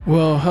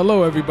Well,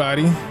 hello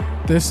everybody.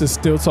 This is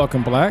Still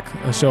Talking Black,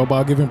 a show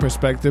about giving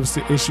perspectives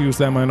to issues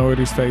that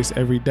minorities face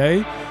every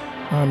day.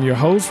 I'm your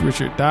host,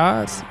 Richard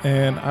Dodds,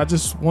 and I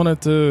just wanted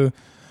to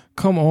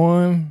come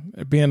on,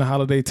 being the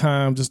holiday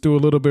time, just do a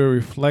little bit of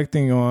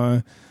reflecting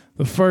on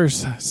the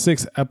first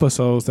 6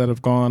 episodes that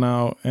have gone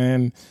out.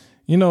 And,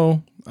 you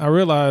know, I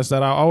realized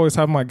that I always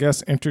have my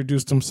guests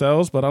introduce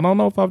themselves, but I don't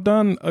know if I've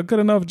done a good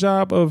enough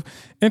job of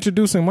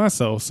introducing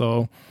myself.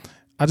 So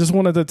I just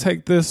wanted to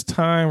take this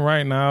time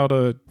right now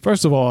to,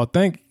 first of all,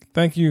 thank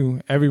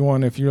you,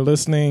 everyone. If you're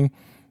listening,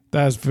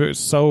 that's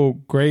so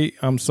great.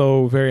 I'm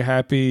so very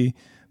happy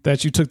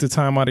that you took the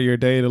time out of your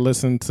day to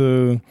listen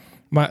to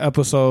my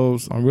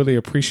episodes. I'm really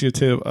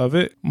appreciative of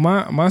it.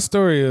 My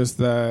story is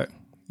that,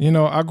 you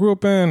know, I grew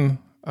up in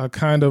a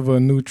kind of a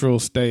neutral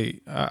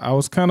state. I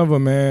was kind of a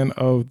man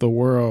of the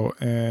world,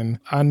 and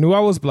I knew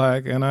I was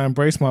black and I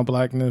embraced my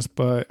blackness,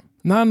 but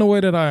not in the way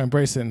that I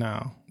embrace it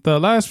now. The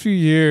last few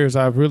years,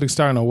 I've really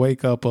started to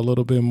wake up a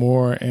little bit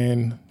more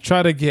and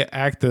try to get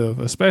active,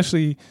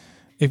 especially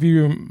if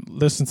you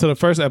listen to the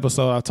first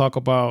episode, I talk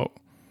about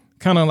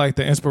kind of like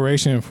the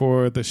inspiration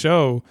for the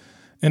show.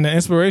 And the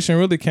inspiration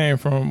really came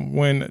from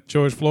when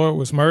George Floyd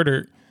was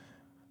murdered.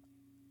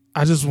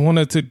 I just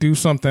wanted to do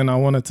something. I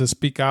wanted to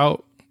speak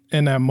out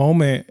in that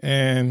moment,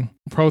 and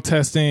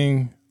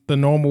protesting the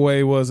normal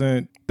way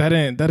that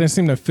didn't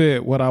seem to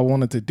fit what I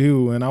wanted to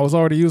do. And I was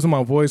already using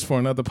my voice for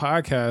another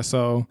podcast.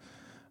 So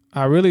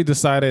I really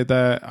decided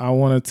that I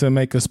wanted to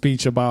make a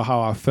speech about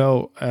how I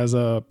felt as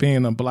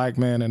being a black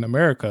man in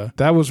America.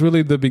 That was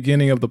really the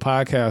beginning of the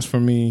podcast for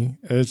me.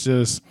 It's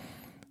just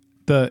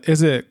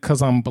is it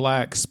because I'm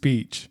black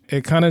speech.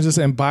 It kind of just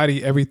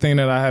embodied everything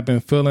that I had been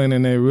feeling,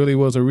 and it really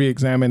was a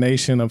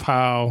re-examination of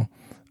how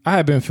I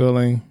had been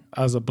feeling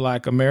as a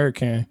black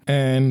American,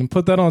 and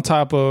put that on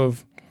top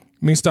of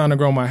me starting to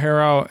grow my hair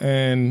out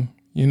and,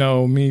 you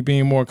know, me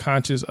being more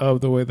conscious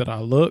of the way that I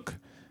look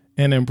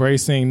and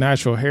embracing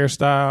natural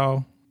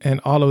hairstyle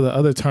and all of the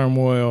other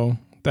turmoil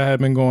that had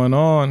been going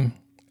on.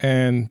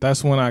 And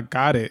that's when I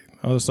got it.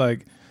 I was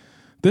like,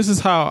 this is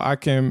how I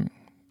can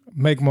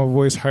make my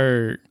voice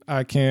heard.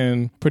 I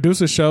can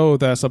produce a show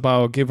that's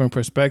about giving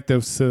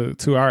perspectives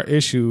to our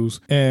issues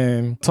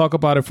and talk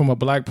about it from a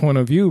black point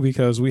of view,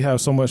 because we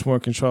have so much more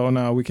control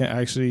now. We can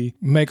actually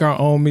make our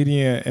own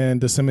media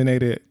and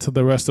disseminate it to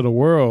the rest of the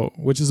world,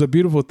 which is a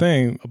beautiful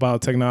thing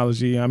about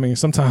technology. I mean,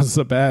 sometimes it's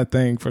a bad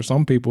thing for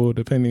some people,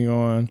 depending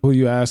on who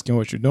you ask and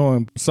what you're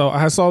doing. So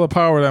I saw the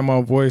power that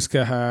my voice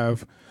could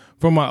have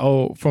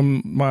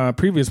from my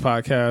previous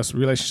podcast,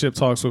 Relationship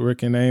Talks with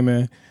Rick and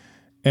Eamon.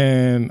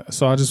 And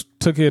so I just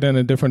took it in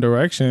a different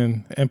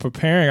direction. And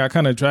preparing, I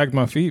kind of dragged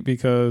my feet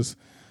because,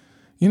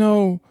 you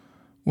know,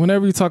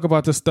 whenever you talk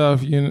about this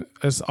stuff,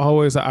 it's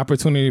always an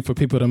opportunity for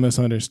people to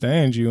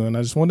misunderstand you. And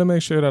I just wanted to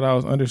make sure that I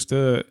was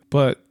understood.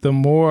 But the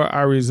more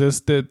I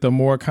resisted, the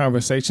more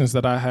conversations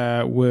that I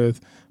had with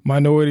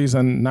minorities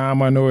and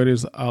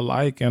non-minorities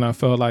alike. And I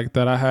felt like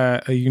that I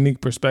had a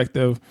unique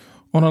perspective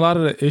on a lot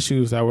of the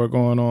issues that were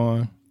going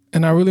on.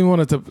 And I really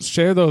wanted to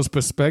share those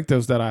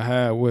perspectives that I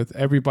had with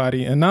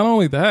everybody. And not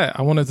only that,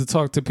 I wanted to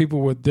talk to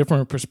people with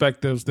different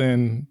perspectives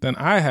than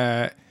I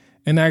had,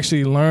 and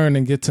actually learn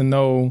and get to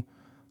know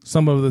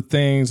some of the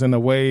things and the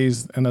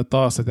ways and the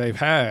thoughts that they've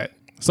had.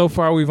 So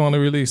far, we've only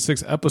released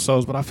 6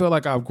 episodes, but I feel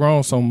like I've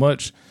grown so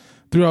much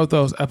throughout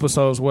those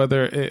episodes,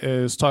 whether it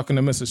is talking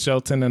to Mrs.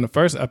 Shelton in the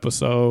first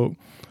episode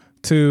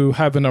to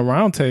having a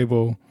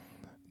roundtable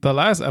the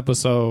last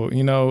episode.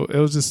 You know, it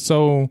was just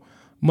so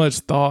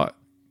much thought,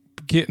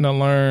 getting to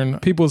learn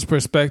people's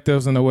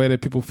perspectives and the way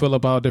that people feel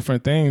about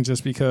different things,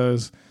 just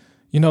because,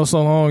 you know,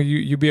 so long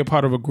you be a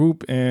part of a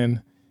group and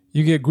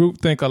you get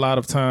groupthink a lot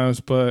of times,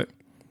 but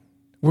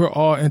we're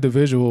all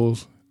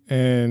individuals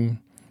and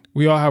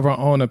we all have our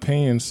own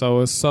opinions. So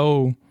it's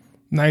so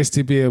nice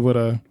to be able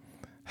to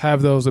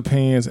have those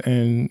opinions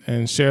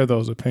and share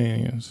those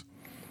opinions.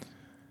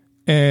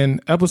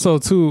 In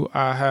episode 2,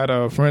 I had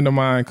a friend of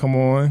mine come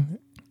on.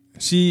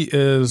 She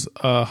is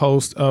a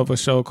host of a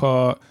show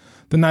called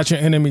the Not Your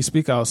Enemy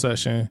Speak Out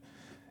session.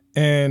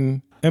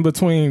 And in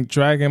between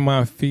dragging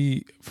my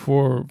feet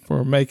for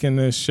making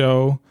this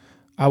show,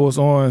 I was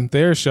on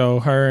their show,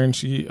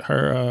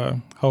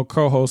 her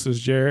co-host is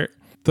Jared.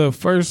 The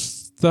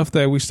first stuff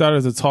that we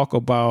started to talk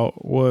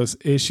about was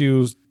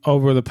issues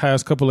over the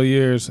past couple of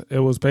years. It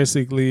was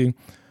basically,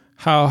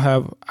 how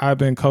have I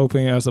been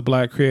coping as a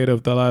black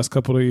creative the last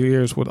couple of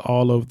years with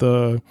all of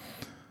the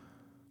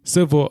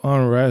civil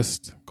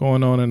unrest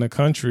going on in the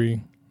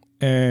country.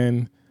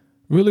 And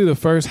really, the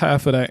first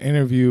half of that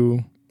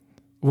interview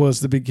was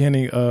the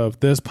beginning of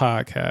this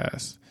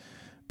podcast,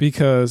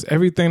 because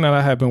everything that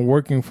I had been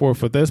working for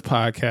this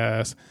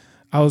podcast,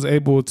 I was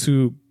able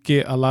to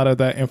get a lot of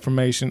that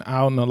information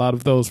out and a lot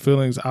of those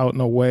feelings out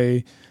in a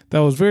way that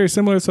was very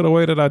similar to the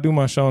way that I do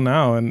my show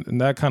now. And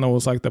that kind of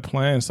was like the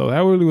plan. So that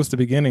really was the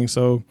beginning.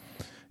 So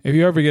if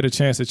you ever get a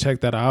chance to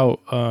check that out,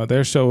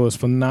 their show is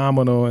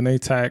phenomenal, and they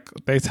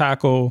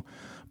tackle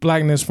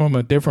Blackness from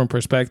a different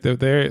perspective.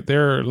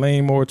 They're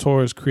leaning more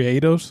towards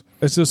creatives.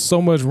 It's just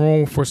so much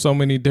room for so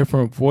many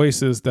different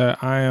voices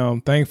that I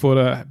am thankful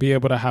to be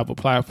able to have a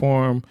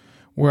platform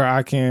where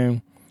I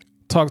can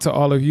talk to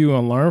all of you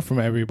and learn from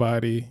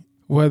everybody,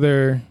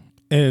 whether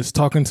it's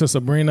talking to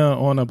Sabrina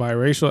on a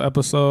biracial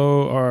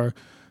episode or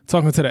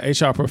talking to the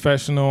HR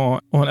professional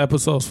on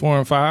episodes 4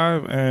 and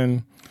 5.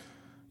 And,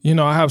 you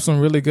know, I have some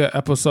really good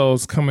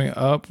episodes coming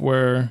up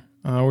where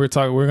we're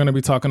going to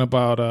be talking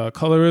about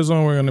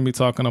colorism. We're going to be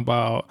talking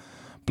about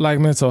Black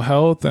mental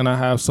health. And I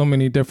have so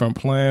many different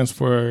plans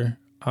for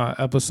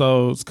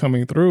episodes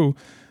coming through.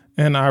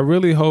 And I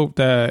really hope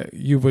that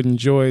you've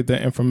enjoyed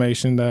the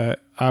information that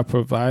I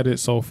provided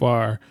so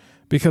far,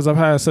 because I've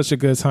had such a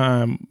good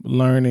time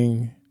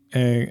learning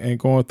and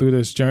going through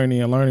this journey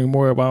and learning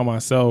more about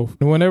myself.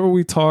 And whenever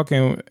we talk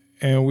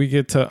and we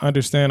get to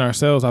understand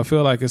ourselves, I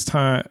feel like it's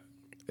an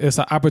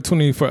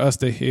opportunity for us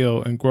to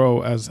heal and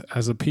grow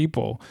as a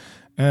people.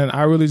 And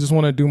I really just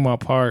want to do my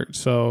part.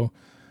 So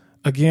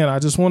again, I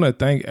just want to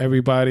thank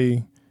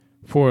everybody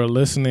for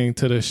listening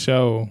to the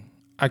show.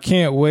 I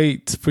can't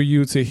wait for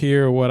you to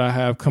hear what I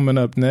have coming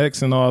up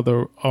next and all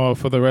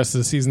for the rest of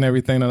the season,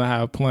 everything that I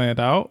have planned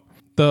out.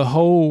 The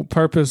whole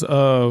purpose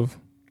of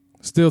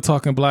Still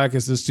Talking Black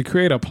is just to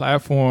create a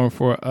platform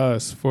for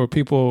us, for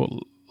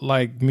people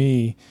like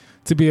me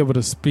to be able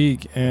to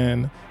speak.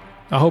 And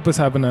I hope it's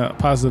having a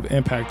positive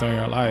impact on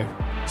your life.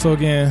 So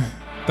again,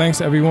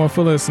 thanks everyone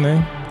for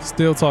listening.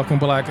 Still Talking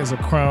Black is a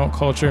Crown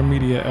Culture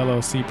Media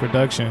LLC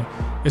production.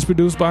 It's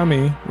produced by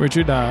me,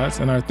 Richard Dodds,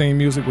 and our theme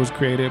music was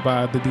created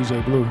by the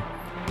DJ Blue.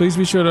 Please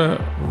be sure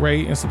to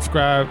rate and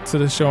subscribe to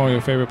the show on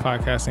your favorite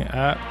podcasting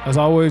app. As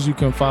always, you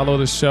can follow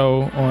the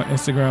show on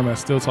Instagram at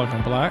Still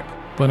Talking Black.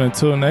 But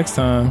until next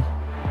time,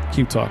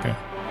 keep talking.